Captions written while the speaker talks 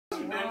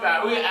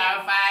thought we are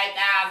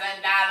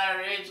 $5,000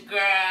 rich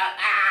girl.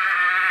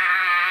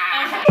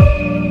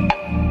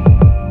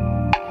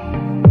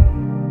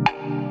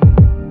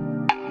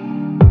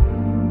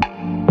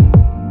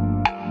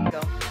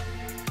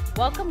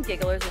 Welcome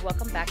gigglers and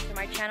welcome back to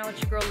my channel.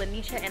 It's your girl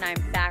Lakneesha and I'm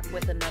back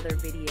with another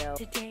video.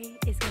 Today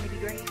is gonna be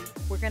great.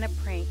 We're gonna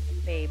prank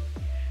Babe.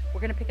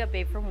 We're gonna pick up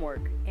Babe from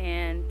work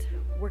and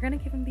we're gonna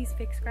give him these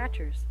fake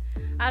scratchers.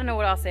 I don't know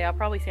what I'll say. I'll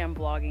probably say I'm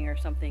vlogging or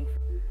something.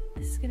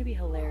 This is gonna be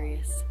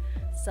hilarious.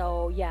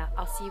 So yeah,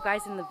 I'll see you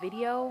guys in the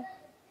video.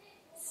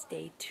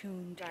 Stay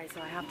tuned. Guys,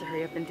 so I have to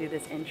hurry up and do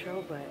this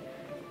intro, but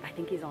I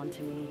think he's on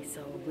to me.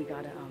 So we're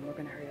gonna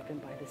hurry up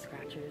and buy the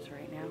scratchers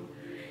right now.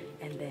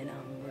 And then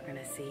we're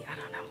gonna see. I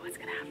don't know what's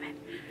gonna happen.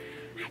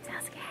 I'm so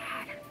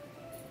scared.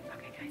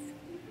 Okay, guys.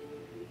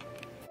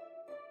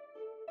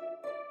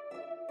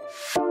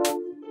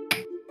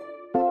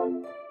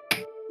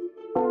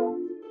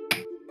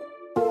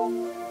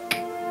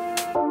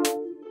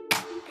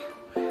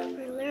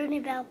 We're learning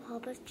about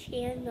Papa's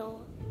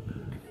channel.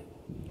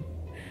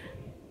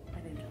 I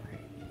didn't tell her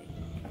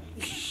anything.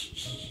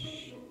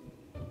 Shh.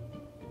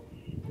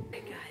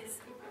 Okay, guys,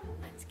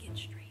 let's get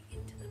straight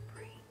into the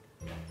prank.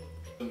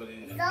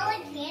 It's all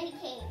like candy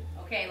cane.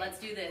 Okay, let's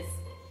do this.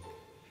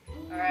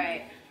 All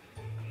right.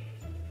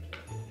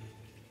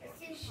 It's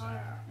too hard.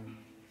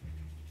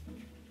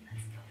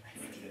 Let's go.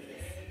 Let's do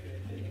this.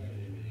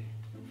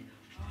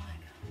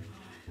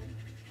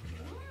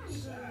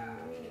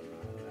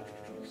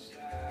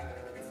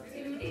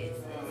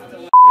 Oh my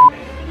God.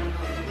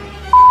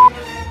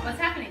 What's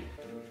happening?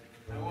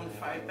 I won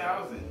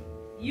 5,000.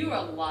 You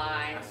a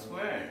lie. I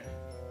swear.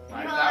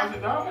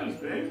 $5,000,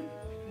 babe.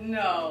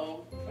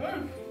 No.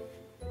 Look.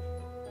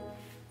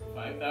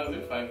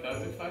 5,000,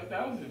 5,000,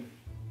 5,000.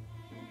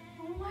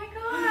 Oh my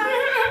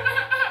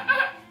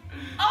God.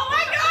 Oh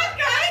my God,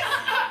 guys.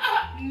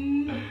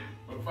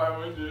 For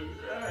 500,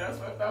 yeah, that's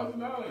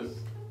 $5,000.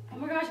 Oh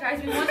my gosh, guys,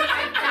 we won 5,000.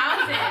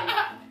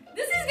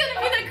 This is gonna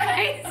be the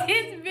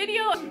craziest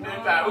video. They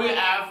thought we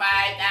are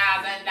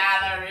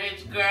 $5,000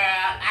 rich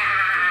girl.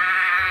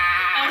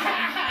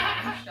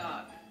 I'm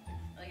shocked.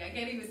 Like, I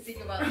can't even think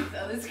about these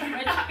other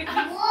scratches.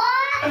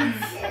 What?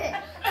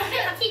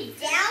 Keep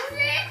down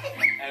there?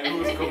 And who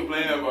was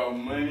complaining about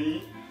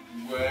money?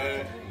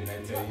 Well, did I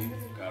tell you?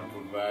 God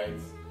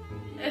provides.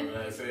 You know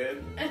what I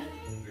said?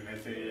 Did I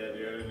tell you that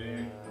the other day?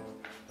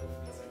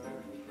 That's a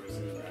good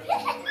person.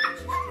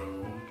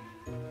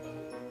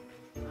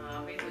 Oh,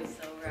 Babe was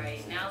so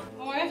right. Now,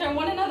 oh my gosh, I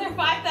won another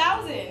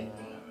 5,000.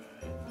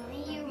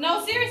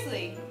 No,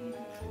 seriously.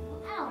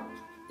 Ow.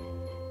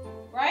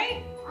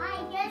 Right? I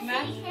guess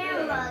the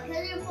camera,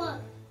 because you're put.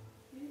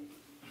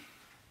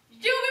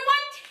 Dude, we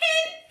won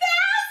 10,000!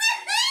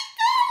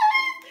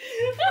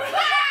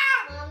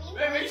 Mommy.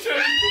 Make sure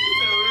you keep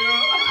it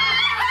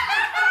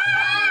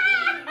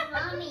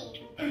Mommy.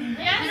 real.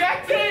 You got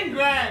 10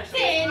 grand.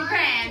 10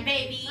 grand,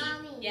 baby.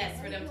 Mommy. Yes,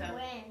 for them to.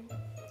 When?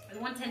 We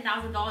won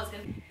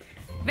 $10,000.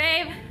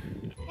 Babe.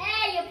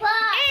 Hey, you pop.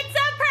 It's a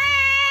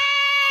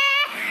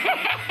prank!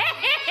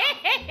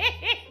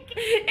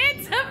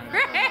 It's a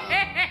prank!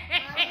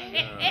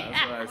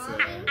 That's what I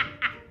said.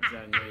 I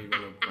know you're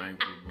gonna prank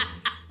people.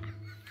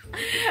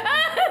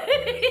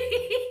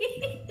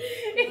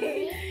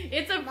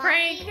 It's a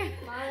prank.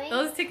 Mommy.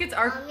 Those tickets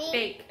are Mommy.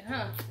 fake.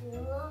 Huh? You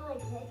want my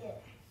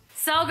ticket?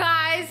 So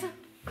guys,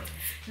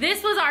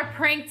 this was our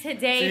prank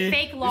today. See,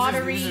 Fake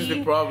lottery. This is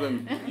the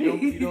problem.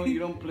 You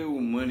don't play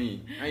with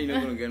money. How you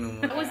not gonna get no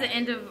money? That was the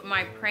end of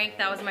my prank.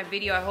 That was my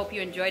video. I hope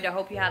you enjoyed. I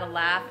hope you had a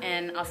laugh,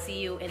 and I'll see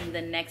you in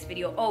the next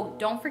video. Oh,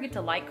 don't forget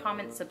to like,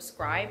 comment,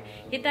 subscribe.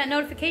 Hit that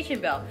notification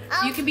bell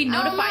so you can be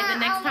notified the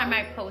next time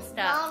I post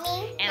up.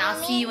 And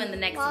I'll see you in the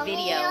next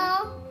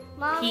video.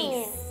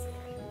 Peace.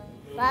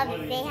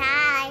 Bobby, say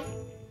hi.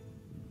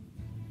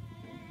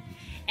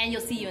 And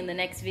you'll see you in the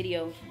next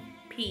video.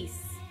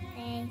 Peace.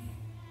 Thanks.